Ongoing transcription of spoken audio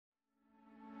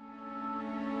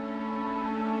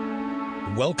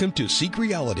Welcome to Seek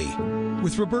Reality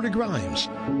with Roberta Grimes.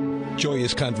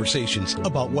 Joyous conversations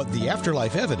about what the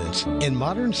afterlife evidence and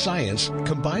modern science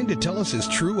combine to tell us is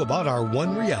true about our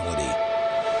one reality.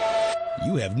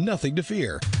 You have nothing to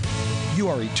fear. You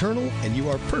are eternal and you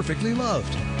are perfectly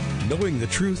loved. Knowing the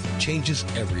truth changes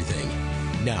everything.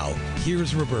 Now,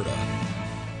 here's Roberta.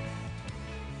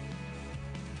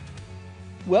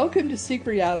 Welcome to Seek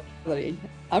Reality.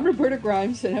 I'm Roberta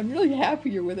Grimes, and I'm really happy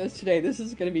you're with us today. This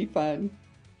is going to be fun.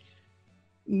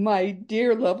 My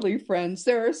dear, lovely friends,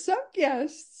 there are some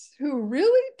guests who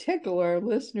really tickle our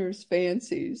listeners'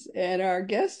 fancies, and our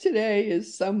guest today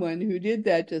is someone who did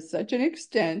that to such an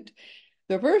extent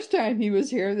the first time he was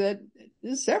here that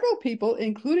several people,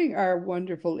 including our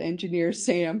wonderful engineer,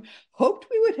 Sam, hoped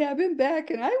we would have him back,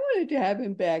 and I wanted to have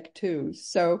him back too.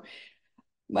 So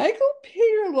Michael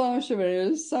Peter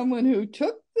Langevin is someone who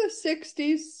took the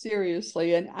 60s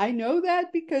seriously, and I know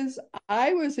that because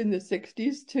I was in the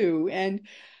 60s too, and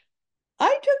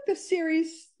I took the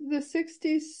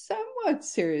 60s somewhat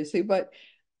seriously, but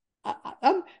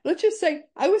let's just say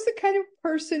I was the kind of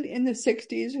person in the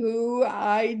 60s who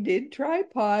I did try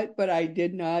pot, but I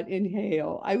did not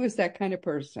inhale. I was that kind of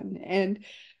person, and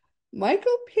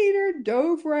Michael Peter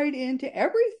dove right into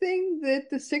everything that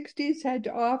the 60s had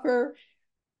to offer.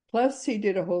 Plus, he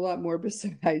did a whole lot more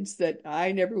besides that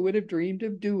I never would have dreamed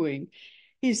of doing.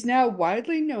 He's now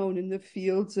widely known in the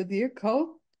fields of the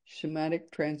occult,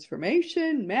 shamanic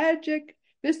transformation, magic,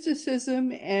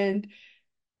 mysticism, and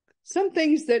some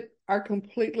things that are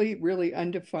completely, really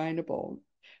undefinable.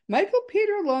 Michael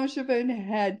Peter Langevin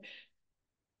had,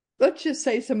 let's just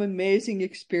say, some amazing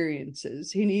experiences.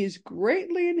 He's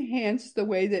greatly enhanced the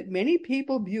way that many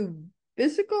people view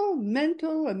physical,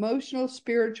 mental, emotional,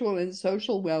 spiritual, and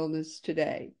social wellness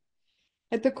today.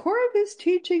 At the core of his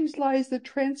teachings lies the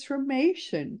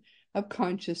transformation of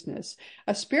consciousness,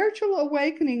 a spiritual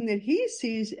awakening that he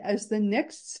sees as the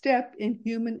next step in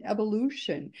human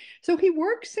evolution. So he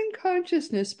works in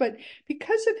consciousness, but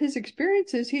because of his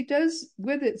experiences, he does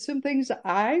with it some things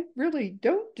I really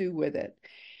don't do with it.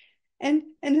 And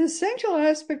an essential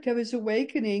aspect of his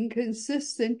awakening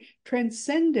consists in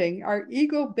transcending our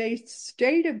ego-based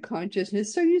state of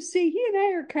consciousness. So you see, he and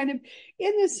I are kind of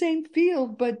in the same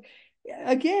field, but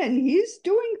again, he's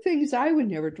doing things I would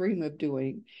never dream of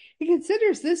doing. He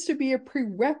considers this to be a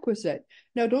prerequisite,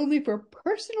 not only for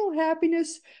personal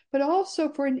happiness, but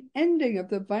also for an ending of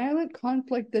the violent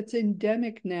conflict that's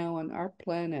endemic now on our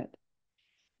planet.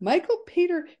 Michael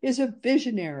Peter is a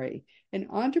visionary, an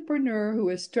entrepreneur who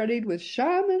has studied with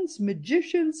shamans,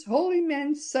 magicians, holy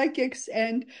men, psychics,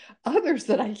 and others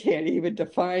that I can't even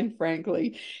define,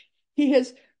 frankly. He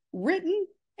has written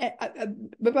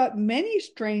about many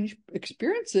strange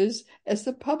experiences as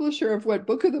the publisher of what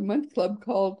Book of the Month Club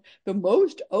called the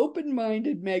most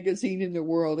open-minded magazine in the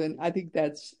world, and I think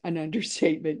that's an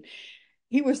understatement.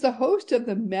 He was the host of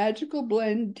the Magical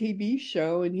Blend TV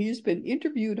show, and he's been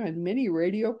interviewed on many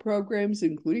radio programs,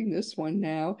 including this one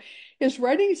now. His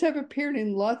writings have appeared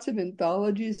in lots of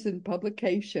anthologies and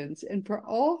publications, and for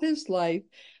all his life,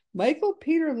 Michael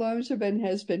Peter Langevin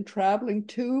has been traveling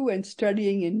to and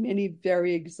studying in many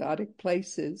very exotic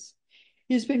places.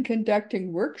 He's been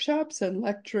conducting workshops and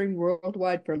lecturing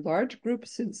worldwide for large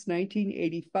groups since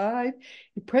 1985.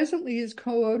 He presently is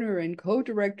co-owner and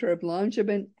co-director of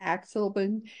Langevin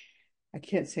Langevin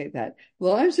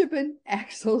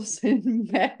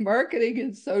Axelson Marketing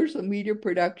and Social Media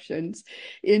Productions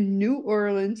in New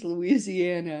Orleans,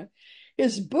 Louisiana.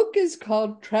 His book is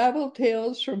called Travel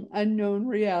Tales from Unknown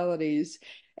Realities.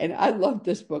 And I love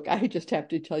this book. I just have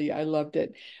to tell you, I loved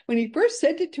it. When he first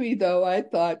sent it to me, though, I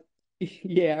thought,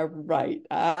 yeah, right.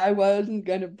 I wasn't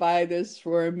going to buy this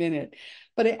for a minute,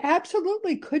 but I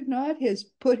absolutely could not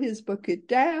put his book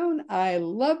down. I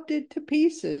loved it to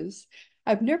pieces.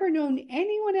 I've never known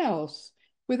anyone else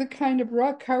with the kind of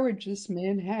raw courage this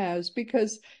man has,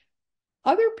 because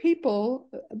other people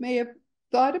may have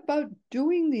thought about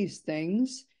doing these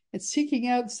things and seeking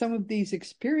out some of these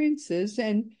experiences.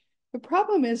 And the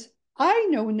problem is, I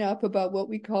know enough about what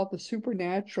we call the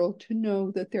supernatural to know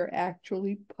that they're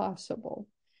actually possible.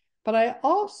 But I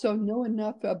also know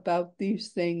enough about these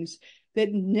things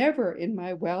that never in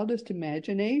my wildest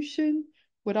imagination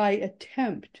would I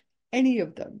attempt any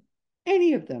of them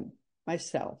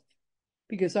myself,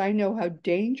 because I know how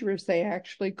dangerous they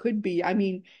actually could be. I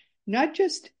mean,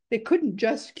 they couldn't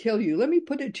just kill you. Let me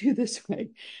put it to you this way.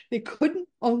 They couldn't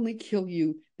only kill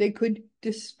you, they could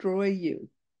destroy you.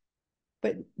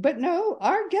 But no,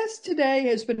 our guest today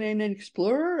has been an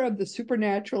explorer of the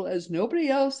supernatural as nobody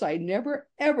else I never,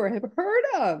 ever have heard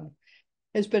of.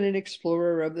 has been an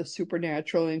explorer of the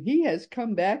supernatural, and he has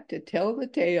come back to tell the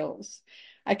tales.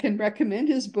 I can recommend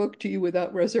his book to you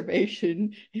without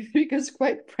reservation because,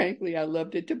 quite frankly, I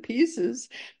loved it to pieces.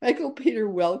 Michael Peter,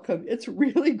 welcome. It's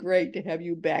really great to have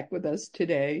you back with us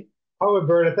today. Oh,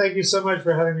 Roberta, thank you so much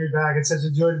for having me back. It's such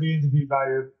a joy to be interviewed by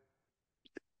you.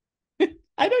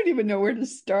 I don't even know where to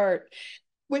start.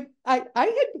 When I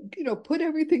had, put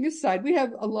everything aside, we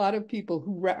have a lot of people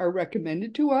who are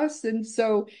recommended to us. And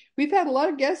so we've had a lot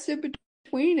of guests in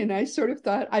between. And I sort of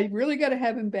thought, I really got to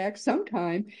have him back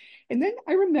sometime. And then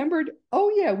I remembered,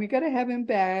 oh, yeah, we got to have him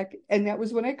back. And that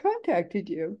was when I contacted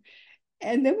you.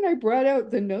 And then when I brought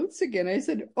out the notes again, I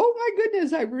said, oh, my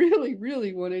goodness, I really,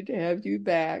 really wanted to have you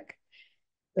back.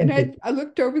 And I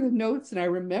looked over the notes and I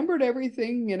remembered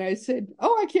everything. And I said,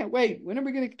 oh, I can't wait. When are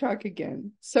we going to talk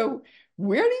again? So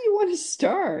where do you want to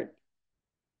start?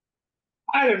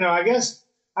 I don't know. I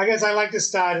like to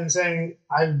start in saying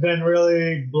I've been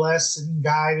really blessed and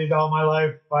guided all my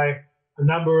life by a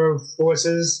number of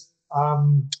forces,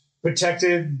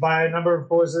 protected by a number of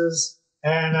forces.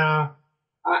 And I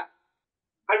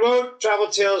wrote Travel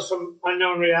Tales from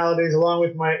Unknown Realities along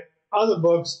with my other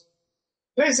books,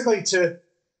 basically to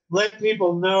let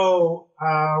people know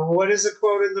what is the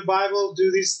quote in the Bible: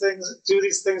 do these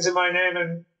things in my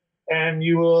name, and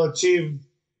you will achieve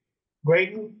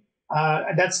greatness.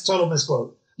 That's a total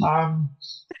misquote.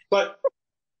 But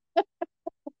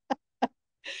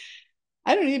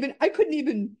I've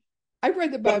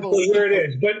read the Bible where it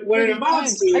is. But what it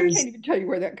amounts to I can't even tell you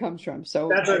where that comes from. So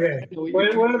that's okay. What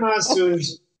it amounts to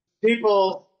is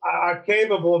people are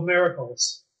capable of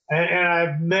miracles. And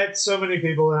I've met so many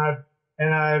people,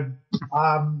 and I've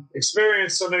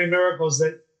experienced so many miracles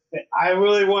that I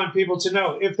really want people to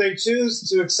know, if they choose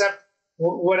to accept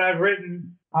what I've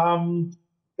written,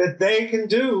 that they can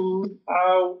do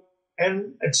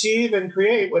and achieve and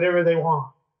create whatever they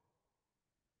want.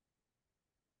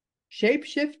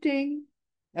 Shape-shifting,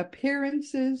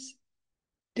 appearances,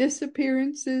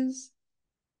 disappearances,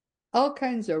 all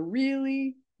kinds of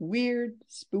really weird,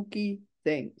 spooky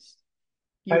things.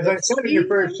 As I said in your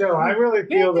first show, I really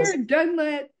feel this. Done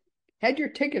that, had your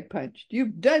ticket punched.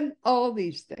 You've done all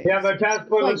these things. Yeah, my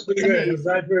passport looks pretty good. I'm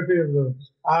glad to repeat it.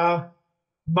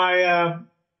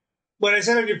 When I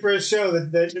said on your first show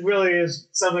that it really is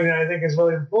something that I think is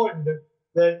really important,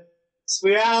 that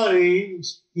reality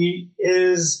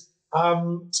is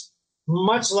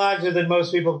much larger than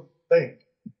most people think,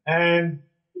 and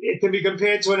it can be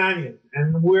compared to an onion,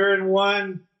 and we're in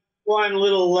one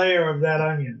little layer of that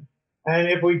onion. And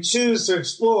if we choose to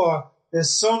explore,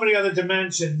 there's so many other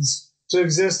dimensions to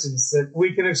existence that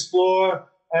we can explore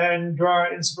and draw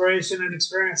inspiration and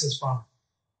experiences from.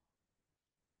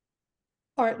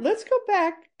 All right, let's go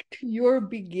back to your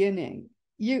beginning.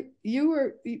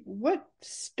 What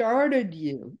started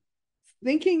you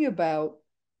thinking about,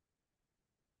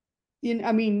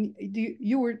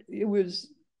 it was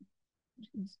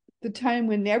the time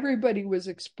when everybody was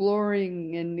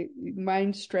exploring and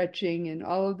mind stretching and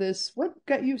all of this. What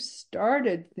got you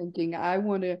started thinking, I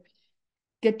want to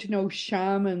get to know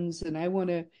shamans and I want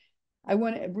to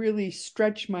really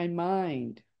stretch my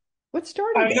mind? What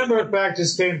started A number of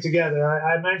factors came together.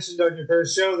 I mentioned on your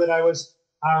first show that I was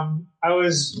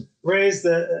raised,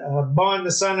 born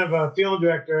the son of a funeral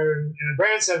director and a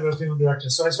grandson of a funeral director.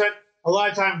 So I spent a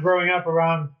lot of time growing up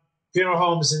around funeral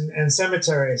homes and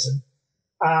cemeteries, and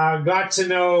got to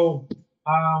know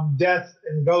death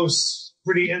and ghosts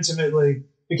pretty intimately.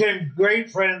 Became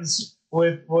great friends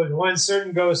with one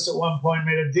certain ghost at one point,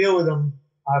 made a deal with him,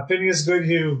 Phineas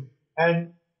Goodhue.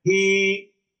 And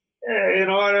he, in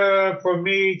order for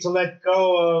me to let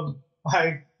go of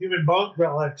my human bone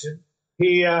collection,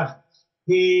 he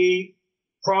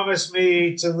promised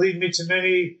me to lead me to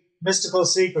many mystical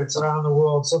secrets around the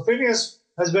world. So Phineas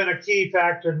has been a key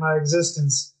factor in my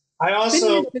existence. Phineas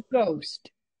the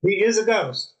ghost. He is a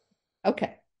ghost.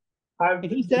 Okay. And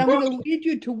he said, I'm going to lead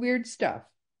you to weird stuff.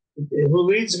 Who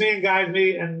leads me and guides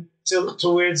me and to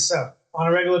weird stuff on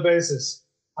a regular basis.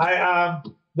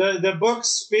 The book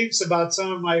speaks about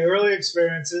some of my early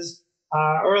experiences.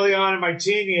 Early on in my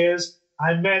teen years,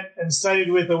 I met and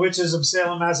studied with the witches of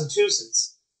Salem,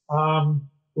 Massachusetts.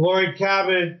 Lori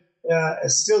Cabot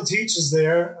still teaches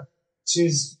there.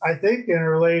 She's, I think, in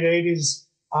her late 80s.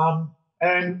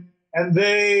 And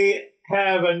they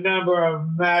have a number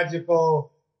of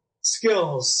magical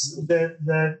skills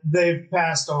that they've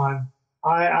passed on.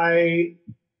 I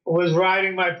was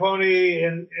riding my pony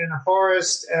in a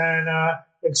forest and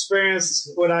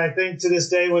experienced what I think to this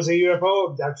day was a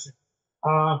UFO abduction.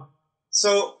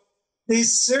 So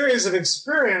these series of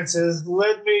experiences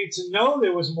led me to know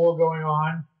there was more going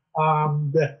on.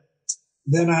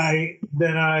 than I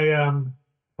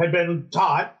had been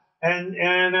taught, and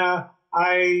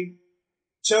I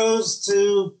chose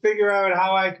to figure out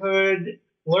how I could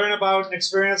learn about and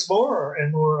experience more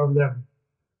and more of them.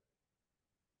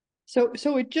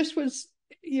 So it just was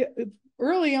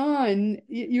early on.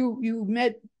 You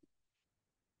met.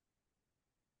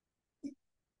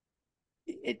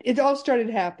 It all started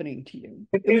happening to you.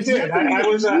 It did. I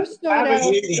was an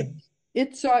avid reader.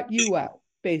 It sought you out,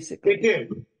 basically. It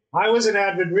did. I was an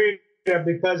avid reader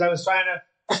because I was trying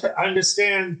to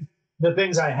understand the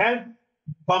things I had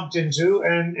bumped into,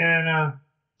 and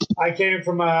I came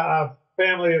from a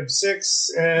family of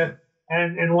six, and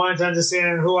wanted to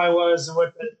understand who I was and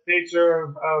what the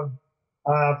nature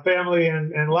of family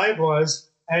and life was,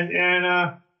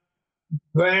 and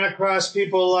ran across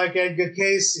people like Edgar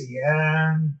Casey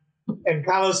and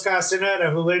Carlos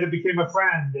Castaneda, who later became a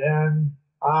friend, and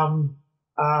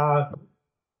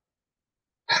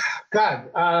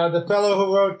the fellow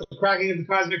who wrote The Cracking of the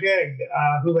Cosmic Egg,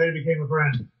 who later became a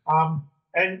friend.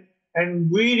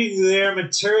 And reading their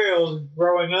materials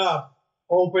growing up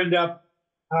opened up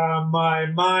my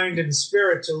mind and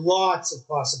spirit to lots of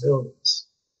possibilities.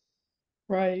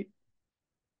 Right.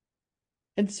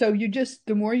 And so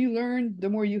the more you learned, the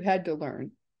more you had to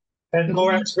learn. And the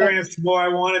more I experienced, the more I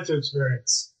wanted to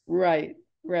experience. Right,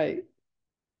 right.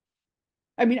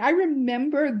 I mean, I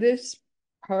remember this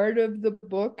part of the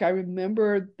book. I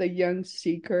remember the young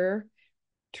seeker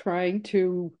trying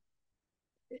to,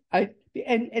 I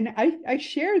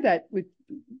share that with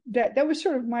that was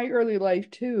sort of my early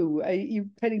life too. You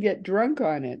kind of get drunk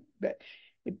on it, but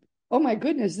oh my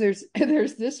goodness, there's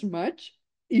this much.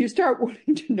 You start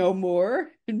wanting to know more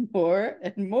and more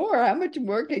and more. How much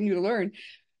more can you learn?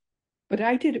 But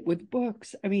I did it with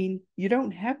books. I mean, you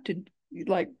don't have to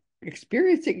like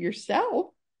experience it yourself.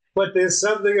 But there's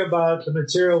something about the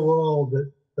material world that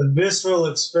the visceral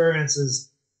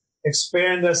experiences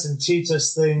expand us and teach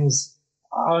us things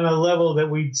on a level that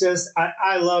we just,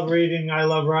 I love reading, I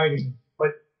love writing,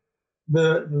 but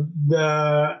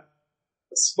the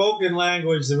spoken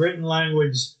language, the written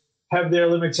language have their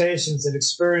limitations, and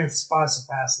experience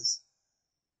surpasses.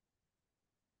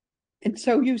 And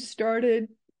so you started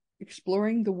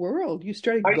exploring the world. You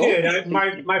started I did.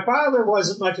 My father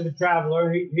wasn't much of a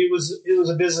traveler. He was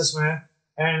a businessman,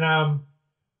 and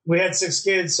we had 6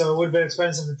 kids, so it would have been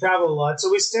expensive to travel a lot. So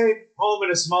we stayed home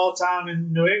in a small town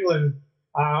in New England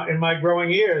in my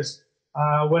growing years.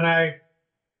 When I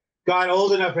got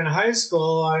old enough in high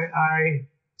school, I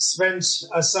spent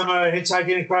a summer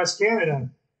hitchhiking across Canada,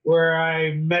 where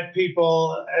I met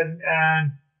people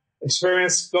and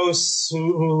experienced ghosts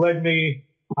who led me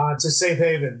to safe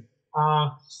haven.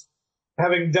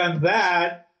 Having done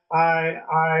that,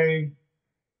 I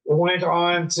went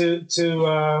on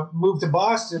to move to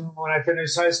Boston when I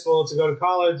finished high school to go to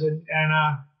college,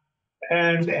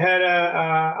 and had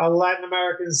a Latin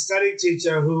American study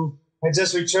teacher who had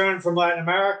just returned from Latin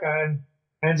America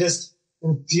and just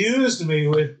infused me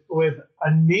with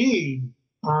a need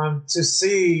to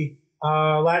see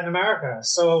Latin America.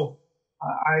 So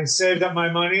I saved up my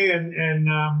money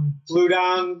and flew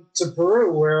down to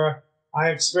Peru, where I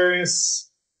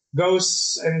experienced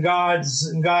ghosts and gods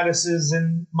and goddesses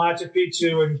in Machu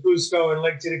Picchu and Cusco and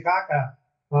Lake Titicaca.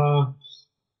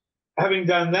 Having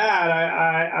done that,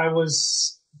 I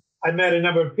met a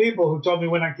number of people who told me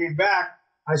when I came back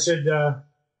I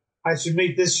should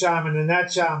meet this shaman and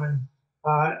that shaman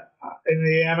in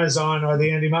the Amazon or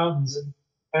the Andes Mountains,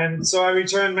 and so I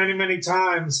returned many, many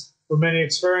times for many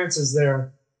experiences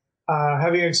there.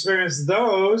 Having experienced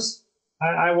those,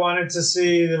 I wanted to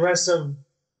see the rest of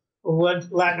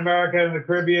Latin America and the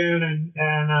Caribbean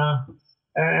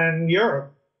and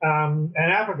Europe and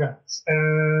Africa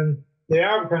and the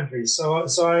Arab countries. So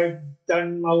I've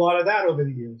done a lot of that over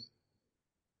the years.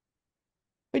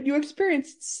 But you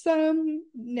experienced some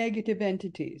negative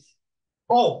entities.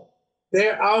 Oh,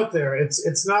 they're out there.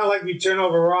 It's not like you turn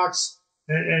over rocks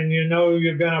and you know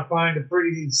you're going to find a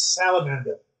pretty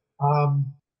salamander.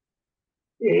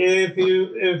 If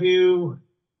you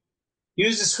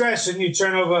use discretion, you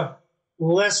turn over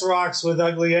less rocks with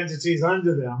ugly entities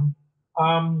under them.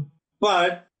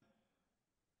 But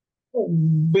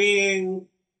being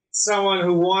someone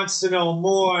who wants to know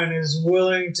more and is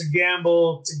willing to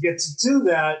gamble to get to do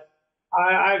that,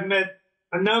 I've met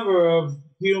a number of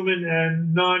human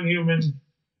and non-human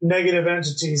negative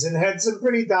entities and had some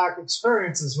pretty dark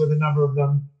experiences with a number of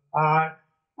them.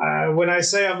 When I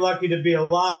say I'm lucky to be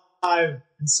alive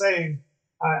and sane,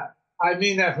 I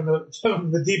mean that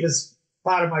from the deepest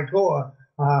part of my core.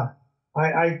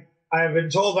 I've been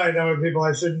told by a number of people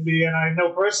I shouldn't be, and I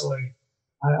know personally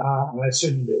I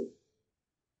shouldn't be.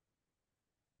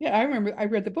 Yeah, I remember I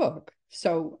read the book.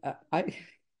 So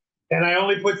And I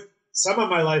only put some of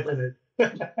my life in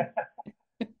it.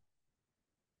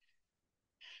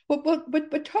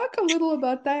 but talk a little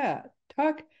about that.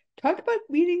 Talk about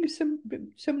meeting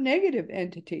some negative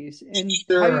entities and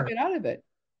how you Sure. get out of it.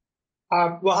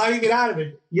 Well, how do you get out of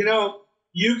it?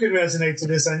 You can resonate to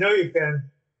this. I know you can.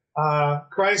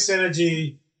 Christ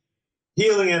energy,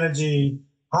 healing energy,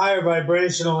 higher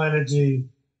vibrational energy,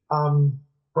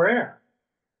 prayer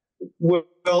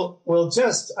will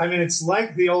just, I mean, it's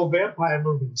like the old vampire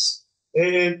movies.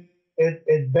 It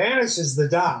banishes the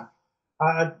dark.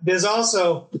 There's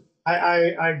also,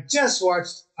 I just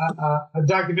watched a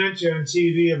documentary on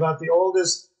TV about the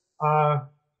oldest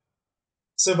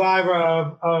survivor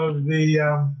of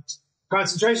the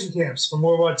concentration camps from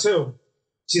World War II.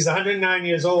 She's 109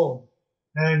 years old.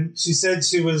 And she said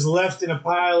she was left in a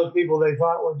pile of people they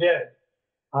thought were dead.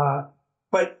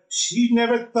 But she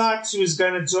never thought she was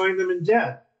going to join them in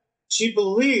death. She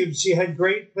believed she had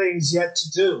great things yet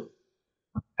to do.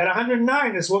 At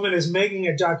 109, this woman is making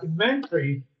a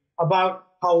documentary about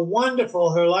how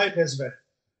wonderful her life has been.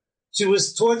 She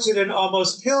was tortured and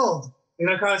almost killed in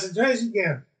a concentration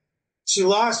camp. She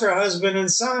lost her husband and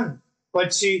son,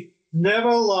 but she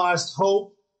never lost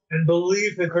hope and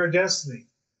belief in her destiny.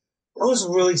 Those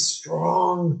are really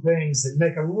strong things that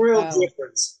make a real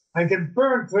difference and can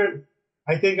burn through.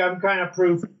 I think I'm kind of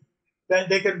proof that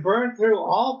they can burn through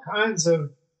all kinds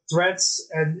of threats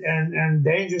and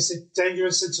dangerous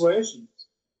situations.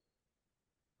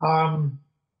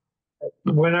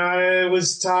 When I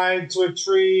was tied to a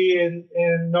tree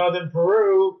in northern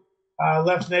Peru,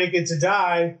 left naked to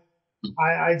die,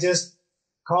 I just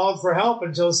called for help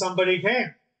until somebody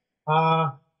came.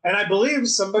 And I believed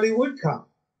somebody would come.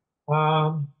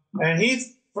 And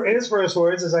his first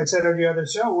words, as I said on the other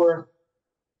show, were,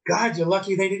 "God, you're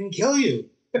lucky they didn't kill you."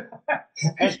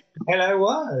 and I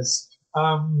was.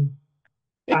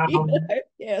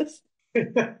 Yes.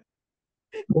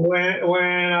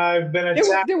 When I've been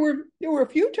attacked, there were a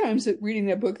few times that reading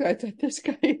that book that I thought this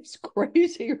guy is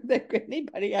crazier than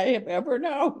anybody I have ever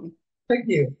known. Thank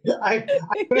you. I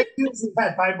could use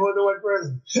that by more than one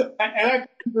person, and I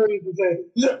couldn't say.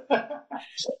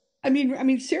 I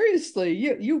mean, seriously,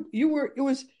 you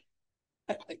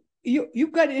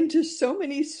got into so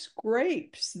many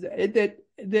scrapes and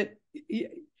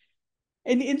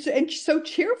so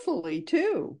cheerfully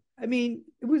too. I mean,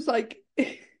 it was like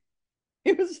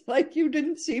you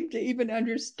didn't seem to even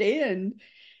understand.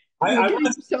 Getting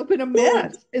yourself in a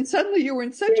mess, and suddenly you were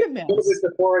in such a mess. It was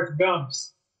the Forrest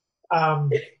Gumps.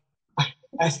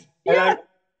 Yeah.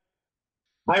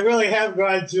 I really have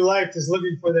gone through life just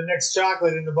looking for the next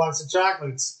chocolate in the box of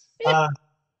chocolates.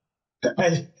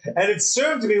 And it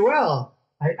served me well.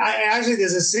 I actually,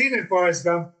 there's a scene in Forrest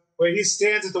Gump where he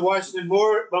stands at the Washington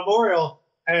Memorial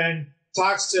and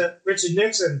talks to Richard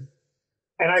Nixon.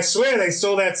 And I swear they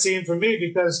stole that scene from me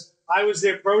because I was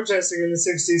there protesting in the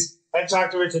 60s and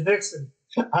talked to Richard Nixon.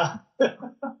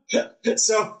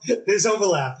 So there's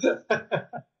overlap.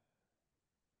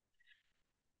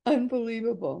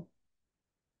 Unbelievable.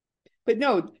 But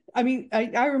no, I mean,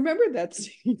 I remember that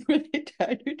scene when they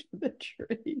tied you to the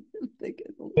tree. I'm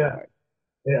thinking, Lord.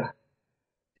 Yeah.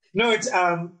 No, it's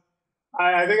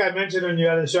I think I mentioned on the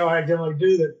other show I generally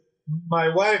do that my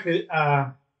wife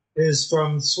is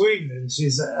from Sweden, and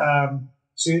she's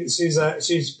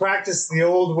practiced the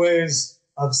old ways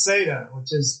of Seda,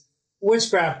 which is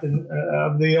witchcraft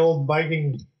of the old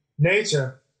Viking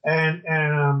nature, and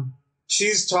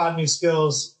she's taught me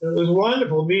skills. It was a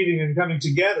wonderful meeting and coming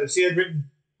together. She had written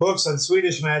books on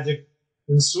Swedish magic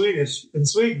in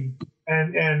Sweden,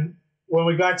 and when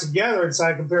we got together and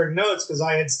started comparing notes, because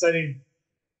I had studied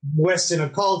Western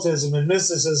occultism and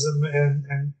mysticism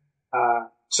and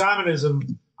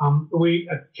shamanism, we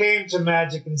came to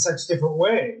magic in such different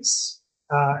ways,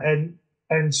 and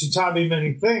she taught me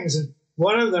many things. And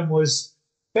one of them was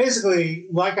basically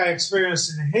like I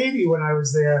experienced in Haiti when I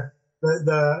was there,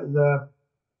 the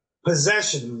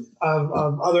possession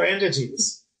of other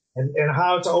entities and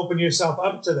how to open yourself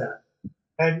up to that.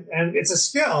 And it's a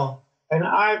skill. And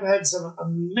I've had some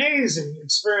amazing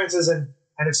experiences and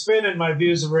expanded my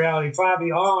views of reality far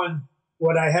beyond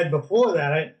what I had before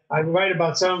that. I write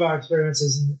about some of our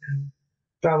experiences in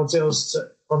Travel Tales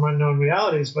from Unknown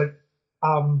Realities, but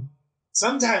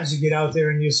sometimes you get out there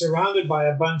and you're surrounded by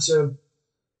a bunch of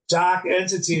dark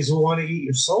entities who want to eat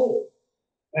your soul.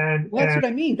 And that's what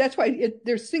I mean. That's why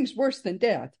there's things worse than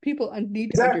death. People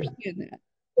need to understand that.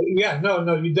 Yeah,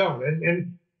 no, you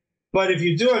don't. But if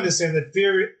you do understand that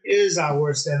fear is our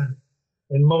worst enemy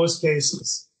in most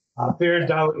cases, fear,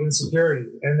 doubt, insecurity,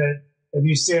 and that if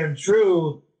you stand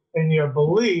true in your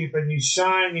belief and you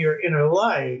shine your inner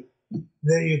light,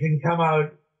 that you can come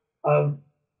out of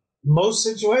most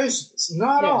situations.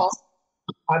 Not all.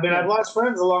 I mean, I've lost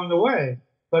friends along the way,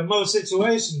 but most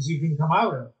situations you can come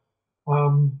out of.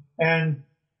 And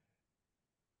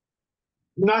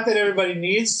not that everybody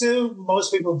needs to.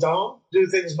 Most people don't do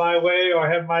things my way or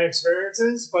have my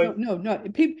experiences, but no.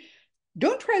 People,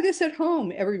 don't try this at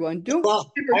home, everyone. Don't ever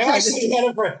I try actually this.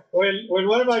 had a friend when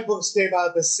one of my books came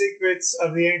out, The Secrets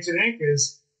of the Ancient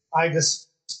Incas. I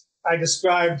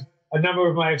described a number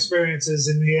of my experiences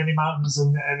in the Andes Mountains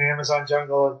and the Amazon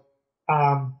jungle.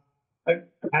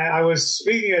 I was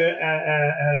speaking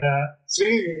at a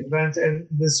speaking event, and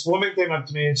this woman came up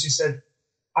to me and she said,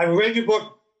 "I read your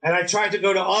book, and I tried to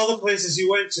go to all the places you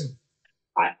went to.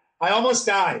 I almost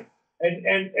died,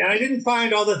 and I didn't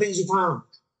find all the things you found."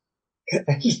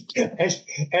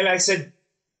 and I said,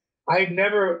 I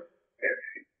never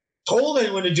told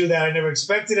anyone to do that. I never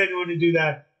expected anyone to do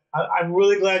that. I'm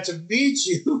really glad to meet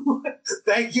you.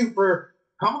 Thank you for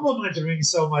complimenting me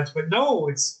so much. But no,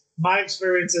 it's my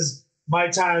experiences, my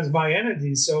times, my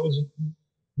energy. So it was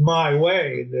my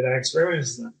way that I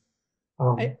experienced them.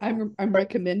 I'm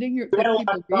recommending that people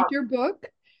read your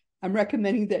book. I'm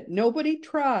recommending that nobody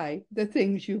try the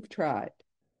things you've tried.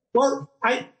 Well,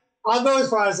 I'll go as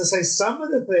far as to say some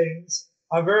of the things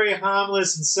are very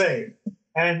harmless and safe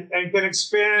and can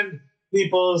expand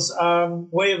people's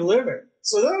way of living.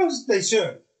 So those they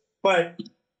should. But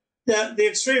the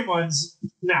extreme ones,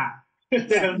 nah.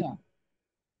 No.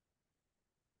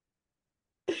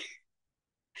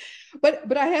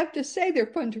 But I have to say they're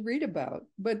fun to read about.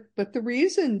 But the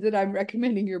reason that I'm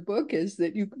recommending your book is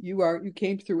that you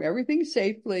came through everything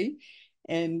safely,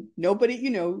 and nobody,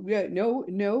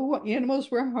 no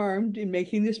animals were harmed in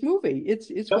making this movie.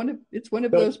 It's one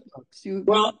of those books.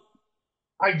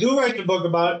 I do write a book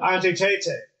about Auntie Tete,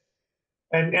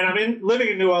 and I'm living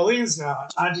in New Orleans now.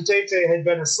 Auntie Tete had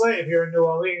been a slave here in New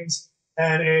Orleans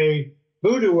and a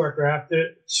voodoo worker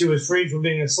after she was freed from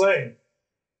being a slave.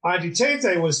 Auntie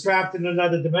Tete was trapped in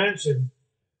another dimension,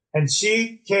 and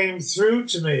she came through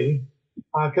to me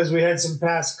because we had some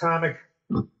past comic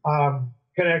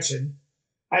connection,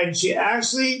 and she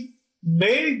actually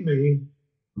made me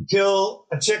kill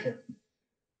a chicken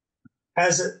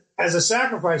as a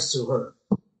sacrifice to her.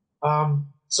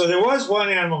 So there was one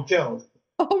animal killed.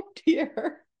 Oh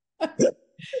dear.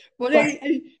 Well,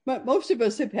 but most of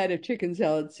us have had a chicken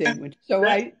salad sandwich, so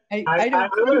I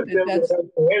don't think that's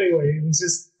anyway. It was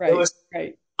just right. It was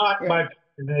right. not my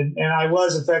and I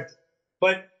was affected.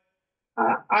 But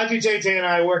Auntie JJ and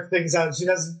I work things out. She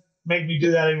doesn't make me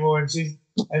do that anymore, and she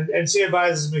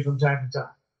advises me from time to time.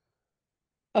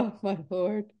 Oh my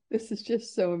Lord, this is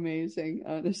just so amazing,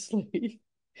 honestly.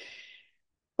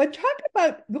 But talk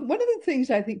about one of the things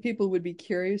I think people would be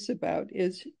curious about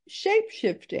is shape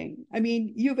shifting. I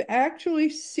mean, you've actually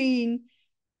seen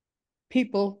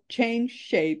people change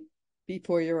shape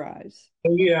before your eyes.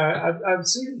 Yeah, I've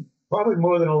seen probably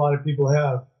more than a lot of people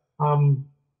have.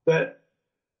 But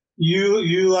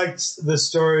you liked the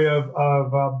story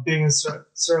of being in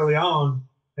Sierra Leone,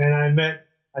 and I met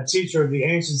a teacher of the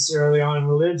ancient Sierra Leone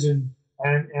religion,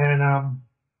 and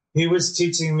he was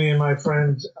teaching me and my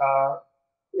friend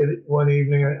one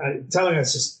evening, telling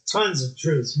us just tons of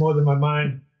truths, more than my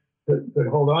mind could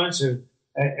hold on to.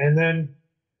 And then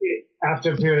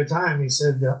after a period of time, he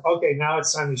said, "Okay, now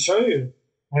it's time to show you."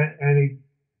 And he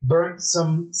burnt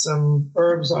some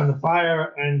herbs on the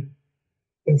fire, and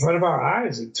in front of our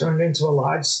eyes, it turned into a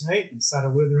large snake and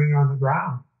started withering on the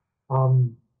ground.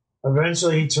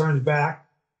 Eventually, he turned back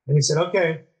and he said,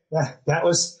 "Okay, that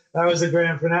was the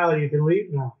grand finale. You can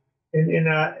leave now."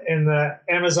 In the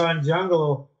Amazon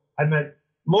jungle, I met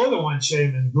more than one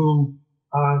shaman who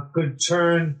could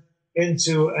turn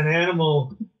into an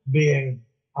animal being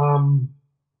and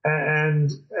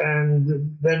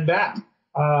then back.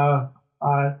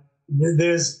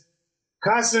 There's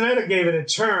Castaneda gave it a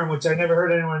term which I never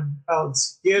heard anyone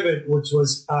else give it, which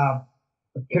was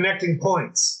connecting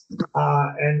points.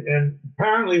 And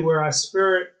apparently, where our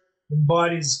spirit and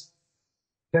bodies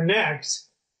connect,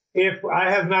 if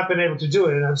I have not been able to do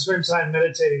it, and I've spent time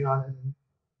meditating on it and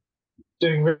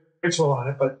doing ritual on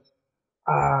it, but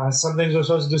some things we're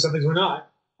supposed to do, some things we're not.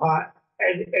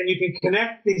 And you can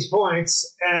connect these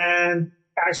points and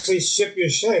actually shift your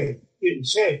shape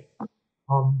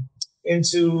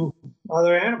into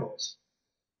other animals.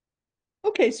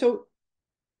 Okay, so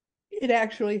it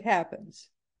actually happens.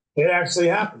 It actually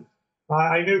happened.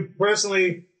 I knew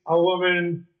personally a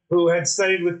woman who had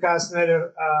studied with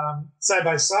Castaneda side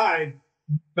by side,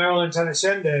 Marilyn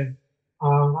Tanashende.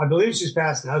 I believe she's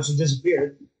passed now. She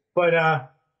disappeared. But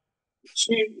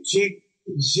she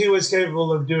she was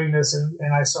capable of doing this,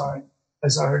 and I saw it. I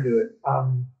saw her do it.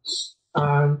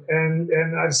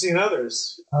 And I've seen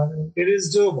others. It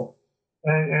is doable,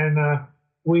 and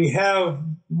we have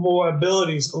more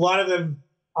abilities. A lot of them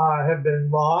have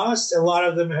been lost. A lot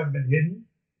of them have been hidden,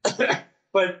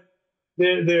 but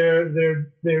they're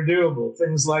doable.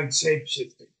 Things like shape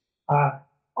shifting.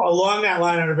 Along that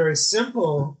line, on a very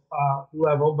simple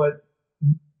level, but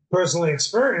personally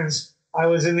experienced, I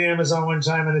was in the Amazon one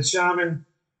time, and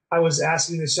I was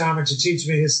asking the shaman to teach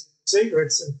me his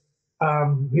secrets.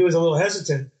 And he was a little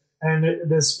hesitant. And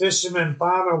this fisherman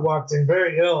farmer walked in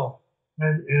very ill.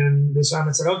 And the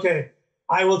shaman said, okay,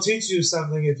 I will teach you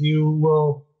something if you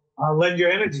will lend your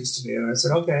energies to me. And I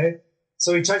said, okay.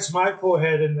 So he touched my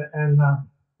forehead and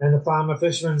the farmer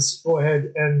fisherman's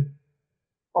forehead. And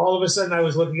all of a sudden I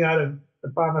was looking out of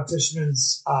the farmer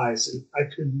fisherman's eyes. And I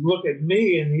could look at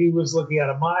me, and he was looking out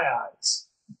of my eyes.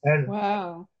 And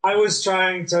Wow. I was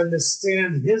trying to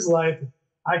understand his life.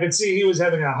 I could see he was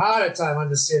having a harder time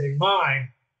understanding mine.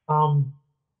 And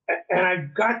I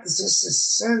got just this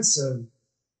sense of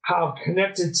how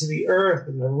connected to the earth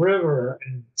and the river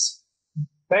and his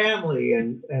family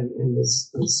and his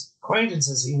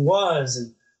acquaintances he was,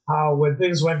 and how when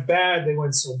things went bad, they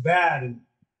went so bad, and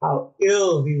how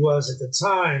ill he was at the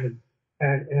time.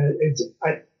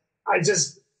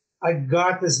 I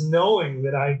got this knowing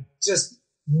that I just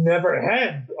never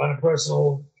had on a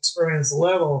personal experience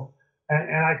level.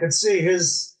 And I could see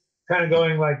his kind of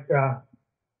going like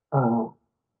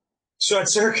short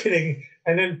circuiting.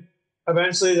 And then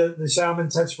eventually the shaman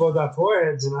touched both our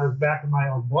foreheads, and I was back in my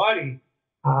own body.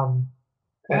 Wow.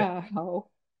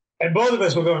 And both of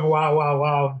us were going, wow, wow,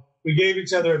 wow. We gave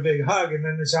each other a big hug. And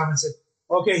then the shaman said,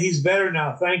 okay, he's better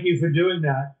now. Thank you for doing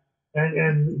that.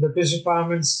 And the fisher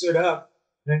farmer stood up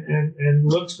and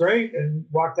looked great and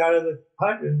walked out of the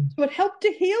hut. And So it helped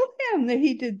to heal him that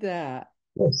he did that.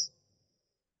 yes.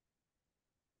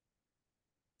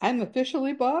 I'm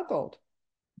officially boggled.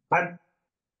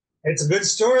 It's a good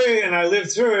story, and I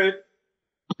lived through it.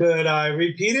 Could I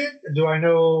repeat it? Do I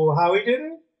know how he did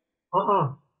it?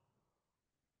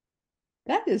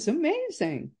 That is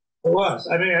amazing. It was.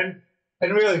 I mean,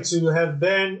 and really to have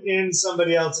been in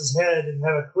somebody else's head and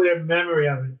have a clear memory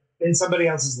of it in somebody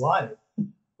else's life.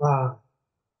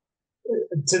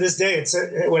 To this day,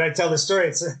 when I tell the story,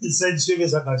 it sends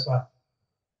shivers up my spine.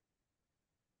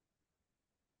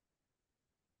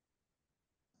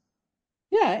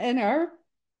 Yeah, and our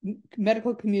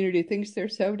medical community thinks they're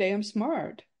so damn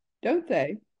smart, don't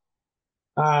they?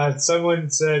 Someone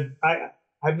said,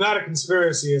 I'm not a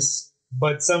conspiracyist,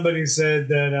 but somebody said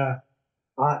that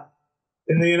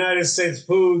in the United States,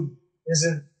 food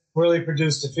isn't really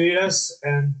produced to feed us,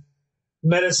 and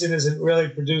medicine isn't really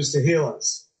produced to heal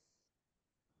us.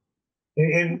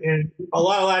 In a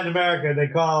lot of Latin America, they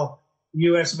call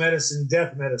U.S. medicine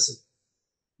death medicine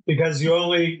because you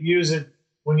only use it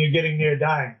when you're getting near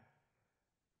dying.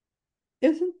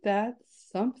 Isn't that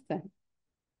something?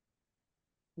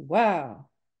 Wow.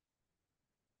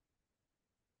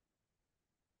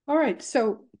 All right,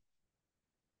 so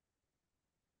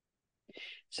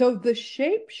the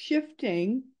shape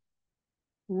shifting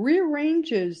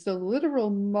rearranges the literal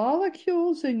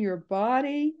molecules in your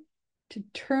body to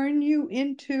turn you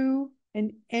into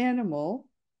an animal,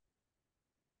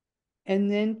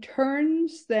 and then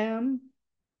turns them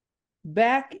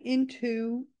back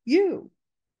into you.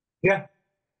 Yeah.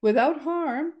 Without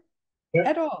harm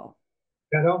at all.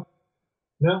 At all?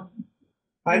 No.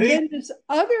 And then this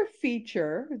other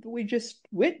feature that we just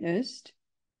witnessed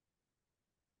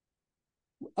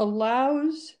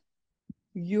allows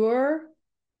your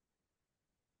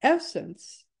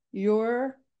essence,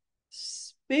 your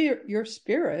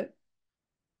spirit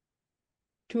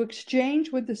to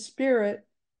exchange with the spirit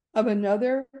of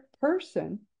another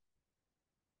person.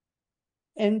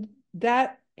 And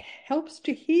that helps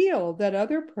to heal that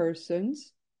other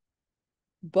person's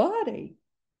body.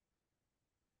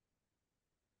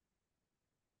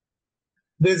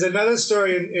 There's another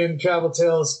story in Travel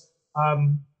Tales.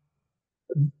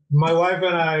 My wife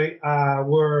and I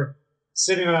were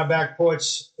sitting on our back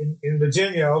porch in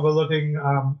Virginia overlooking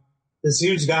this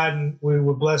huge garden we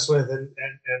were blessed with and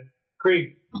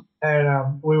creek.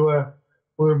 And we were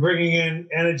bringing in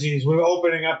energies. We were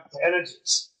opening up to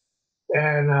energies.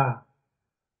 And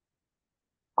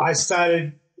I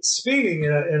started speaking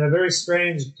in a very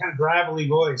strange, kind of gravelly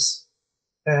voice.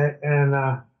 And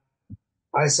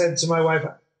I said to my wife,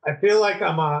 I feel like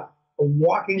I'm a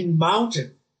walking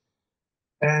mountain.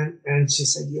 And she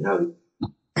said, you know,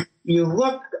 you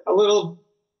look a little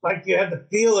like you have the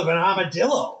feel of an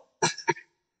armadillo.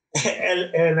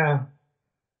 and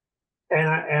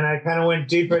I kind of went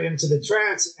deeper into the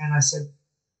trance, and I said,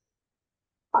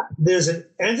 there's an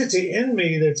entity in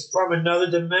me that's from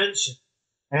another dimension,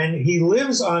 and he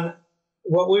lives on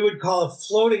what we would call a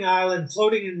floating island,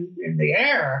 floating in the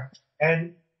air,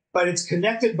 but it's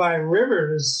connected by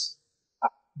rivers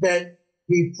that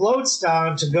he floats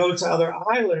down to go to other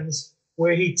islands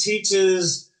where he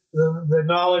teaches the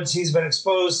knowledge he's been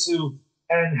exposed to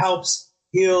and helps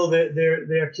heal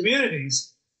their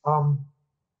communities.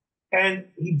 And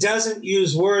he doesn't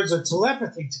use words or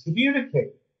telepathy to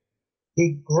communicate.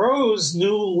 He grows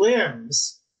new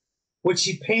limbs, which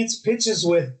he paints pictures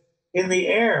with in the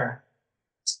air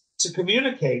to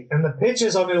communicate. And the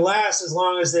pictures only last as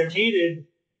long as they're needed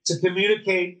to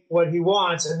communicate what he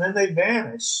wants, and then they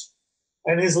vanish,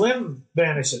 and his limb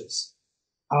vanishes.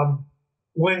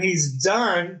 When he's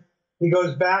done, he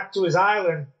goes back to his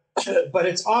island, but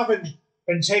it's often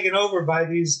been taken over by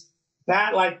these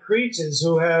bat-like creatures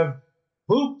who have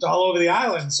pooped all over the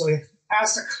island, so he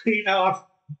has to clean off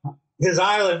his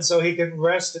island so he can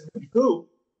rest and recoup.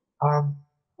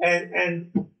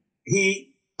 And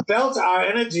he felt our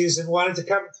energies and wanted to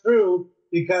come through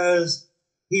because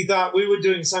he thought we were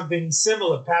doing something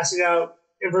similar, passing out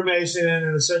information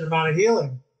and a certain amount of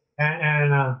healing.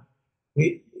 And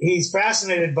he's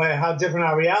fascinated by how different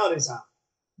our realities are.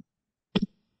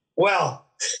 Well,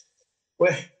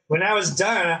 when I was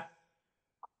done,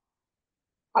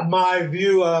 my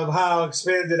view of how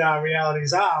expanded our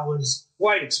realities are was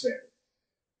quite expanded.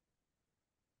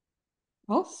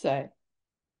 I'll say.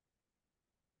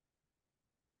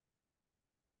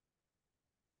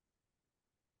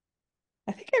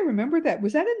 I think I remember that.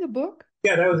 Was that in the book?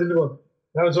 Yeah, that was in the book.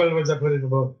 That was one of the ones I put in the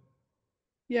book.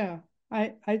 Yeah,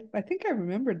 I think I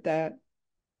remembered that.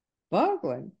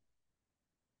 Boggling.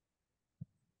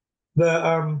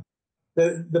 The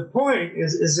point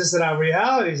is just that our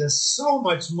realities are so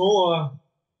much more.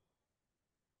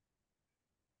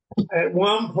 At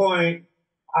one point,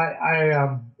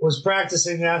 I was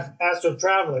practicing astral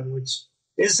traveling, which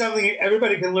is something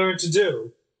everybody can learn to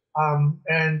do.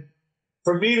 And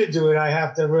for me to do it, I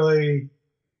have to really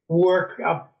work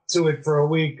up to it for a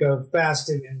week of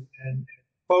fasting and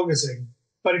focusing.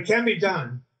 But it can be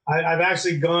done. I've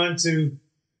actually gone to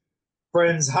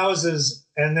friends' houses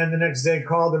and then the next day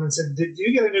called them and said, "Did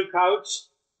you get a new couch?"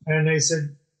 And they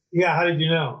said, "Yeah, how did you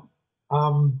know?"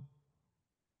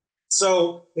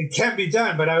 So it can be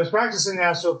done, but I was practicing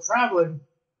astral traveling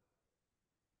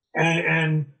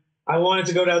and I wanted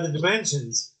to go to other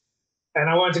dimensions and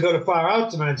I wanted to go to far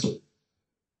out dimensions.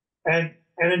 And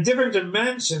in different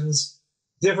dimensions,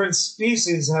 different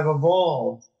species have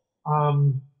evolved,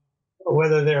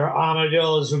 whether they're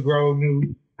armadillos who grow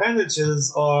new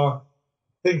appendages or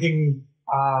thinking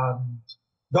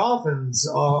dolphins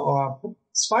or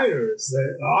spiders,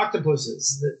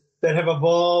 octopuses that have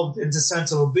evolved into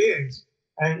sensible beings.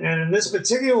 And in this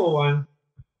particular one,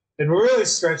 it really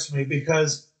stretched me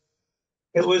because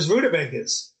it was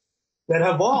rutabagas that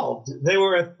evolved. They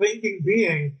were a thinking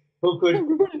being who could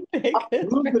root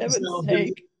themselves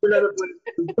into another place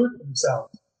to root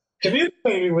themselves.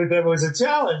 Communicating with them was a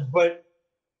challenge, but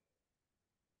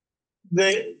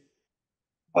in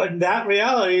that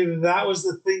reality, that was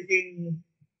the thinking,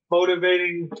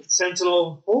 motivating,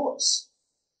 sentinel force.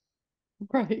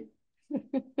 Right.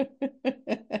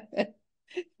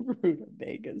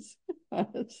 Rutabagas,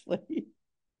 honestly.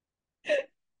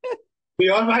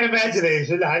 Beyond my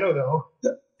imagination, I don't know.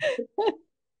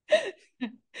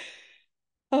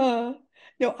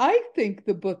 No, I think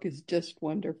the book is just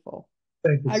wonderful.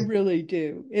 Thank you. I really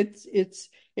do. It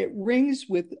rings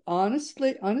with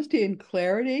honesty and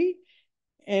clarity,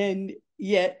 and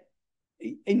yet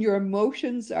your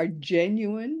emotions are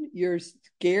genuine. You're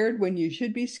scared when you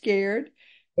should be scared.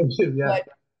 Thank you, yeah.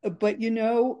 But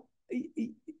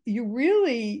you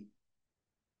really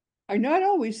are not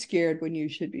always scared when you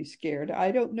should be scared.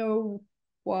 I don't know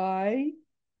why.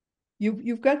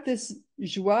 You've got this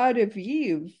joie de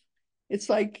vivre. It's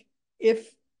like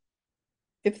if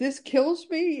this kills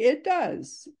me, it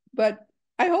does. But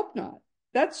I hope not.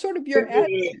 That's sort of your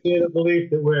attitude. The belief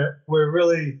that we're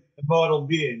really immortal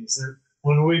beings. That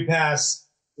when we pass,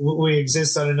 we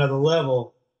exist on another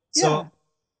level. Yeah.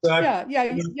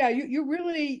 You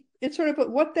really, it's sort of a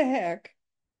what the heck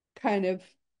kind of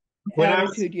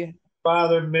attitude you have.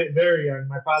 Father, very young,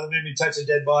 my father made me touch a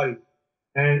dead body,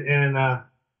 and I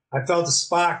felt a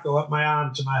spark go up my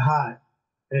arm to my heart,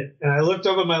 and I looked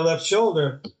over my left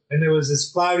shoulder, and there was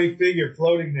this cloudy figure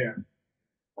floating there.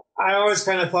 I always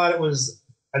kind of thought it was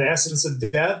an essence of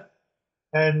death,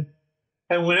 and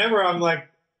whenever I'm like,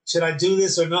 should I do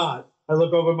this or not? I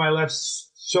look over my left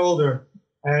shoulder,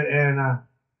 and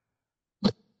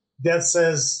death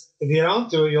says, if you don't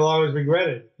do it, you'll always regret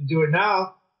it. You do it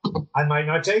now, I might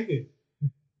not take you.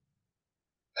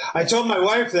 I told my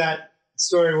wife that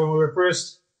story when we were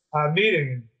first meeting.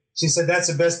 And she said that's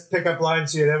the best pickup line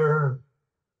she had ever heard.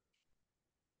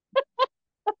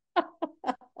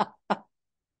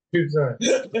 Sorry.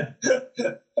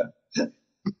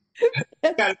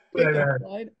 Pickup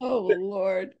line. Oh,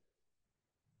 Lord.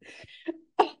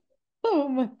 Oh,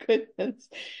 my goodness.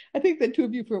 I think the two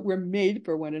of you were made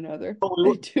for one another.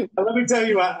 Let me tell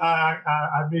you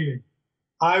our meeting.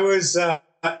 I was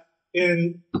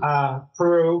in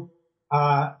Peru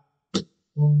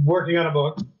working on a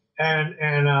book, and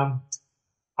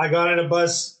I got on a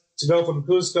bus to go from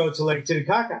Cusco to Lake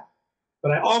Titicaca,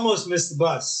 but I almost missed the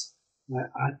bus.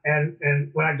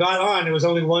 And when I got on, there was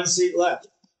only one seat left,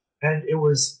 and it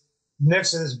was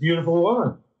next to this beautiful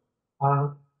woman.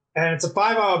 And it's a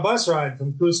 5-hour bus ride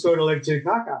from Cusco to Lake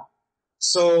Titicaca.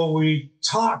 So we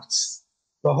talked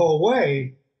the whole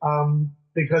way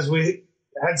because we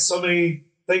had so many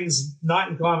things not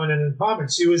in common and in common.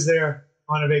 She was there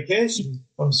on a vacation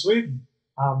from Sweden,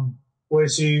 where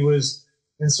she was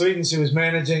in Sweden. She was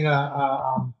managing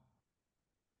a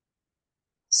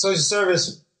social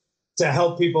service to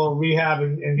help people rehab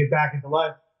and get back into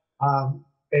life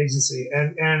agency.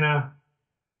 And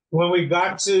when we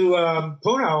got to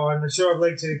Puno on the shore of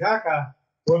Lake Titicaca,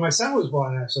 where my son was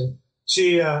born, actually,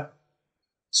 she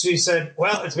said,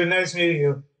 well, it's been nice meeting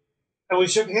you. And we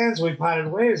shook hands, we parted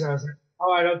ways. And I was like,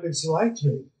 oh, I don't think she liked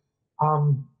me.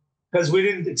 Because we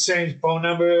didn't exchange phone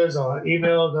numbers or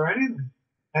emails or anything.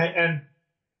 And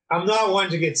I'm not one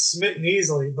to get smitten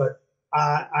easily, but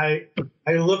I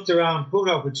looked around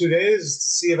Puno for 2 days to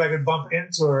see if I could bump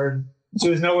into her, and she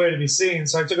was nowhere to be seen.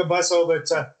 So I took a bus over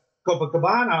to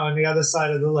Copacabana on the other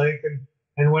side of the lake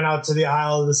and went out to the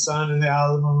Isle of the Sun and the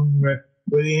Isle of the Moon where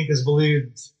the Incas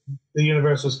believed the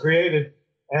universe was created.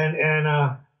 And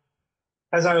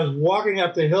as I was walking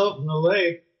up the hill from the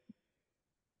lake,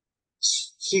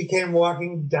 she came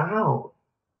walking down.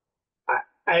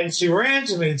 And she ran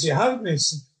to me and she hugged me. She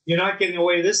said, you're not getting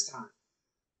away this time.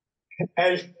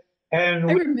 And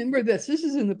I remember this. This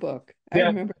is in the book. I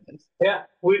remember this. Yeah,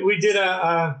 we did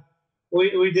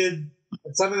we did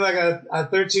something like a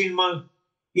 13-month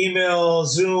email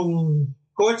Zoom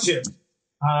courtship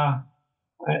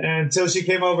until she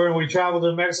came over and we traveled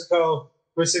to Mexico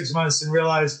for 6 months and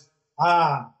realized,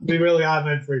 we really are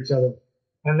meant for each other.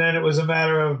 And then it was a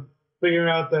matter of figuring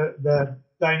out the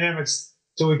dynamics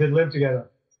so we could live together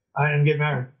and get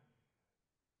married.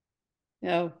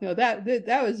 No,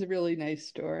 that was a really nice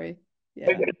story.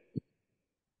 Yeah.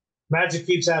 Magic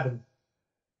keeps happening.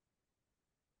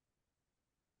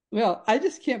 Well, I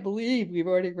just can't believe we've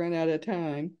already run out of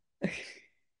time.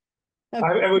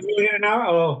 Are we doing it now?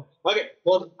 Oh, okay.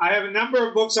 Well, I have a number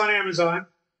of books on Amazon,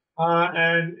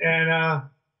 and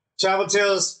Travel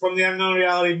Tales from the Unknown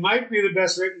Reality might be the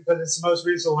best written because it's the most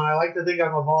recent one. I like to think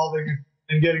I'm evolving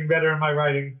and getting better in my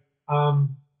writing.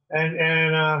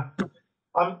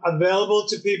 I'm available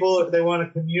to people if they want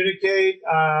to communicate.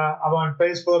 I'm on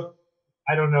Facebook.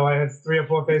 I don't know. I have 3 or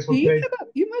 4 Facebook pages.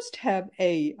 You must have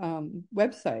a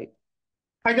website.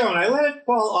 I don't. I let it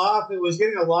fall off. It was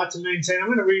getting a lot to maintain. I'm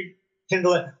going to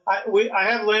rekindle it. I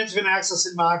have Langevin Access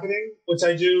and Marketing, which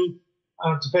I do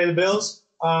to pay the bills.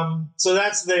 So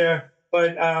that's there.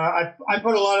 But I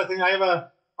put a lot of things. I have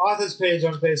a author's page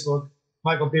on Facebook,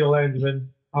 Michael Peter Langevin,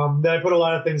 that I put a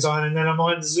lot of things on. And then I'm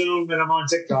on Zoom and I'm on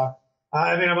TikTok.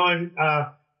 I'm on.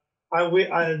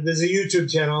 There's a YouTube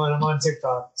channel and I'm on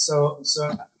TikTok. So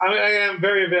I am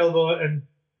very available, and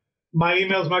my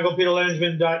email is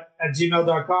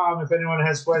michaelpeterlangevin@gmail.com if anyone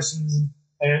has questions,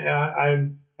 and I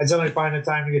generally find the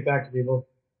time to get back to people.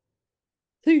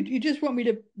 So you just want me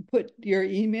to put your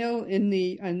email in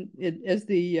as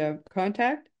the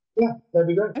contact? Yeah, that'd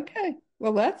be great. Okay.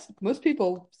 Well, most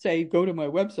people say go to my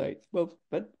website. Well,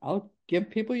 but I'll give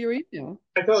people your email.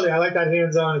 I told you, I like that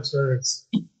hands-on experience.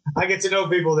 I get to know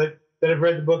people that have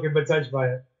read the book and been touched by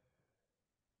it.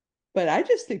 But I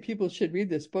just think people should read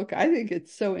this book. I think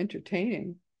it's so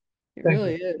entertaining. It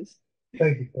really is.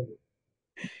 Thank you.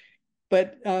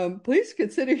 But please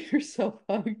consider yourself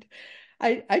hugged.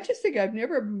 I just think I've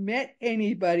never met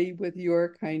anybody with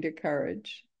your kind of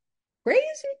courage.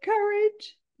 Crazy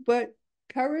courage, but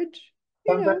courage,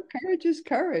 courage is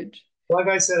courage. Like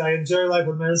I said, I enjoy life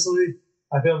immensely.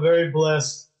 I feel very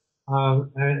blessed.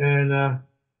 And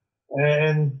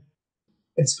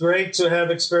it's great to have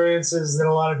experiences that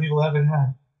a lot of people haven't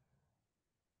had.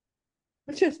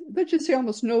 Let's just say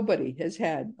almost nobody has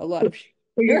had a lot of.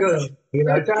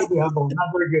 I try to be humble. I'm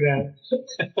not very good at it.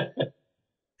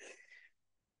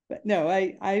 But no,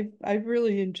 I've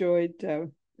really enjoyed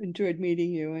enjoyed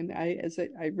meeting you, and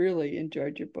I really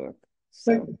enjoyed your book.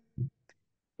 So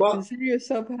Well, consider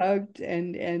yourself hugged,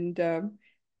 and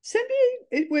send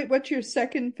me what's your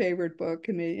second favorite book,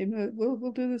 and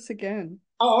we'll do this again.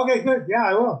 oh, okay, good. Yeah,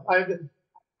 I will.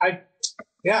 I,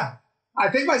 yeah. I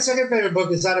think my second favorite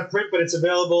book is out of print, but it's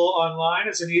available online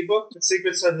as an ebook. The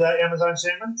Secrets of the Amazon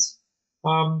Shamans.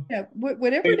 Yeah,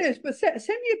 whatever it is, but send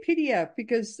me a PDF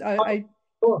because Oh,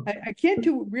 cool. I can't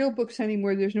do real books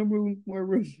anymore. There's no more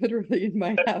room literally in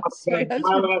my house. My Okay.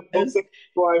 husband says,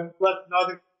 Before I left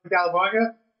Northern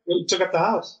California, it took up the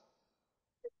house.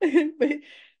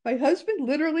 my husband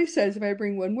literally says, if I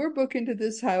bring one more book into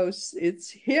this house, it's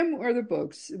him or the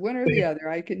books, one or the other.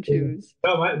 I can choose.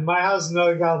 No, my house in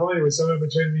Northern California was somewhere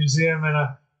between a museum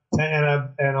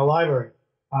and a library.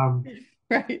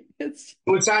 Right. It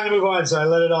was time to move on, so I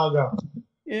let it all go.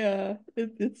 Yeah,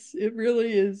 it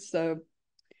really is.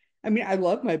 I mean, I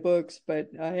love my books, but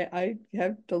I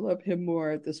have to love him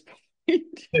more at this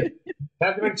point.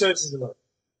 Have to make choices about it.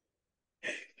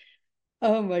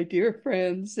 Oh, my dear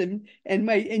friends, and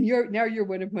you're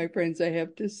one of my friends, I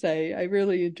have to say. I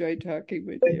really enjoyed talking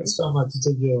with Thank you you. so much. It's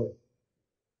a joy.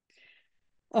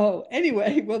 Oh,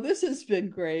 anyway, well, this has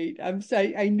been great.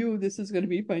 I knew this was going to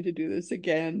be fun to do this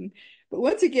again. But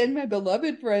once again, my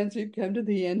beloved friends, we've come to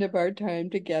the end of our time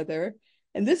together.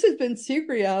 And this has been Seek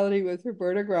Reality with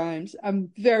Roberta Grimes.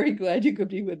 I'm very glad you could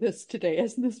be with us today.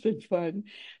 Hasn't this been fun?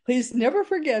 Please never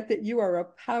forget that you are a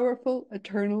powerful,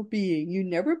 eternal being. You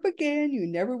never began, you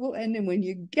never will end. And when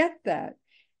you get that,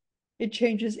 it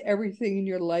changes everything in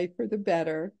your life for the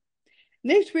better.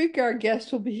 Next week, our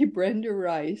guest will be Brenda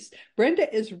Rice.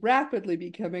 Brenda is rapidly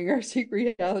becoming our Seek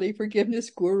Reality forgiveness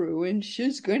guru, and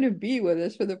she's going to be with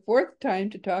us for the fourth time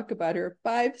to talk about her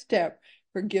 5-step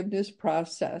forgiveness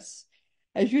process.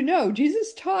 As you know,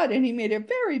 Jesus taught, and he made a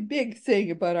very big thing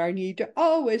about our need to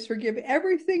always forgive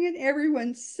everything and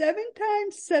everyone 7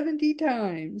 times, 70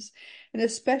 times, and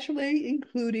especially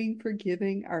including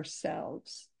forgiving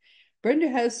ourselves. Brenda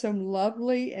has some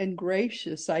lovely and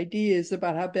gracious ideas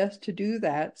about how best to do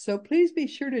that, so please be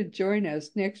sure to join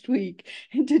us next week.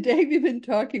 And today we've been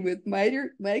talking with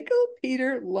Michael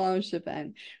Peter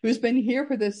Langevin, who's been here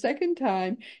for the second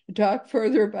time to talk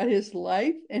further about his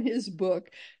life and his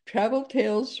book, Travel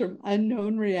Tales from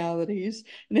Unknown Realities.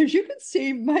 And as you can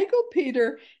see, Michael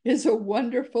Peter is a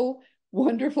wonderful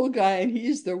guy, and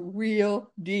he's the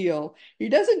real deal. He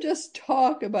doesn't just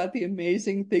talk about the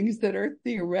amazing things that are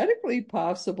theoretically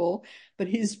possible, but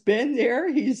he's been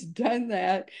there, he's done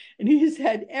that, and he's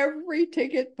had every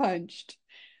ticket punched.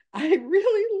 I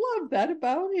really love that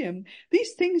about him.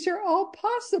 These things are all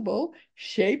possible.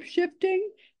 Shape-shifting,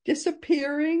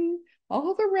 disappearing,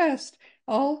 all the rest,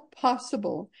 all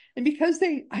possible. And because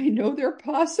I know they're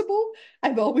possible,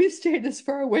 I've always stayed as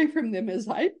far away from them as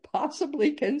I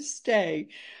possibly can stay.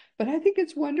 But I think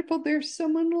it's wonderful there's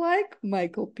someone like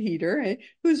Michael Peter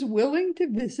who's willing to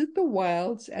visit the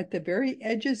wilds at the very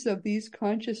edges of these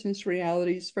consciousness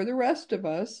realities for the rest of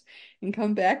us and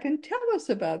come back and tell us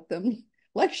about them.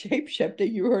 Like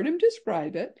shapeshifting, you heard him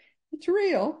describe it. It's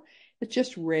real. It's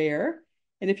just rare.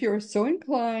 And if you're so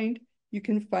inclined, you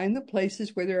can find the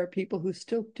places where there are people who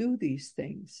still do these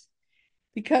things.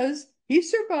 Because he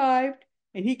survived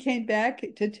and he came back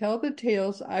to tell the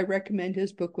tales, I recommend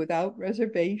his book without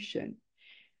reservation.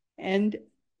 And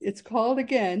it's called,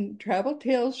 again, Travel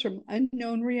Tales from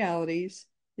Unknown Realities.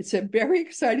 It's a very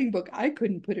exciting book. I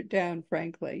couldn't put it down,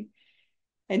 frankly.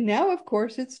 And now, of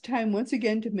course, it's time once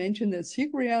again to mention that Seek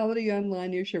Reality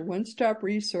Online is your one-stop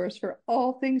resource for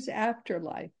all things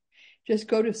afterlife. Just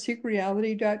go to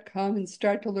seekreality.com and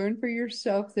start to learn for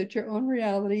yourself that your own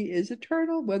reality is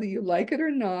eternal, whether you like it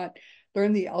or not.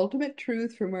 Learn the ultimate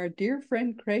truth from our dear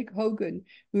friend Craig Hogan,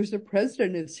 who's the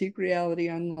president of Seek Reality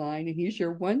Online, and he's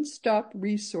your one-stop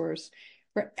resource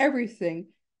for everything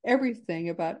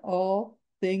about all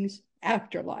things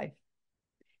afterlife.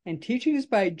 And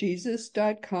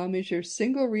teachingsbyjesus.com is your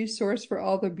single resource for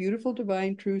all the beautiful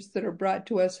divine truths that are brought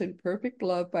to us in perfect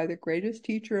love by the greatest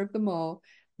teacher of them all,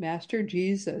 Master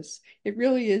Jesus. It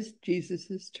really is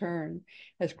Jesus's turn.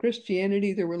 As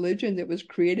Christianity, the religion that was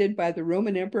created by the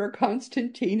Roman Emperor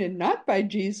Constantine and not by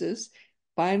Jesus,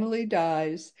 finally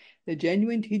dies, the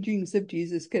genuine teachings of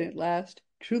Jesus can at last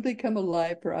truly come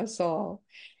alive for us all.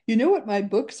 You know what my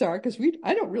books are, because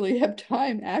I don't really have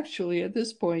time actually at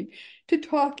this point to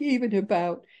talk even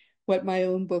about what my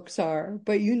own books are,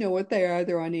 but you know what they are.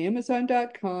 They're on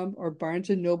Amazon.com or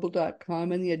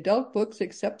BarnesandNoble.com, and the adult books,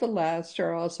 except the last,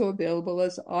 are also available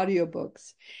as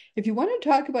audiobooks. If you want to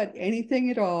talk about anything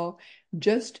at all,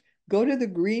 just go to the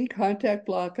green contact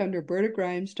block on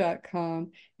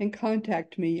robertagrimes.com and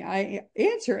contact me. I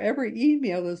answer every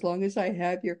email as long as I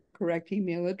have your correct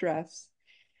email address.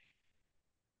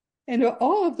 And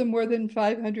all of the more than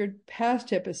 500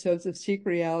 past episodes of Seek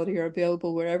Reality are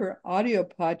available wherever audio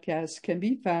podcasts can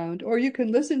be found, or you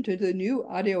can listen to the new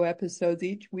audio episodes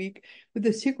each week with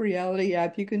the Seek Reality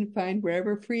app you can find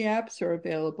wherever free apps are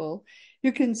available.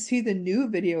 You can see the new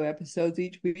video episodes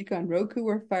each week on Roku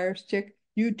or Fire Stick,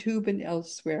 YouTube, and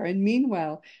elsewhere. And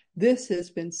meanwhile, this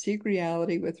has been Seek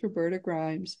Reality with Roberta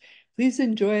Grimes. Please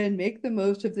enjoy and make the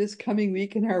most of this coming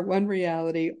week in our one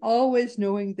reality, always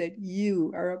knowing that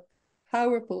you are a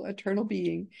powerful, eternal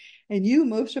being. And you,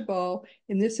 most of all,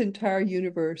 in this entire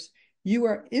universe, you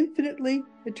are infinitely,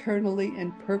 eternally,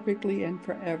 and perfectly and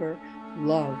forever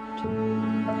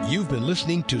loved. You've been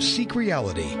listening to Seek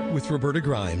Reality with Roberta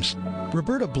Grimes.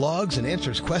 Roberta blogs and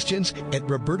answers questions at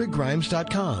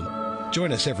robertagrimes.com.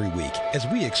 Join us every week as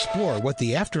we explore what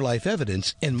the afterlife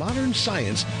evidence and modern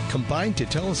science combine to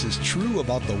tell us is true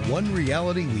about the one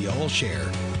reality we all share.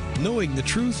 Knowing the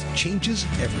truth changes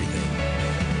everything.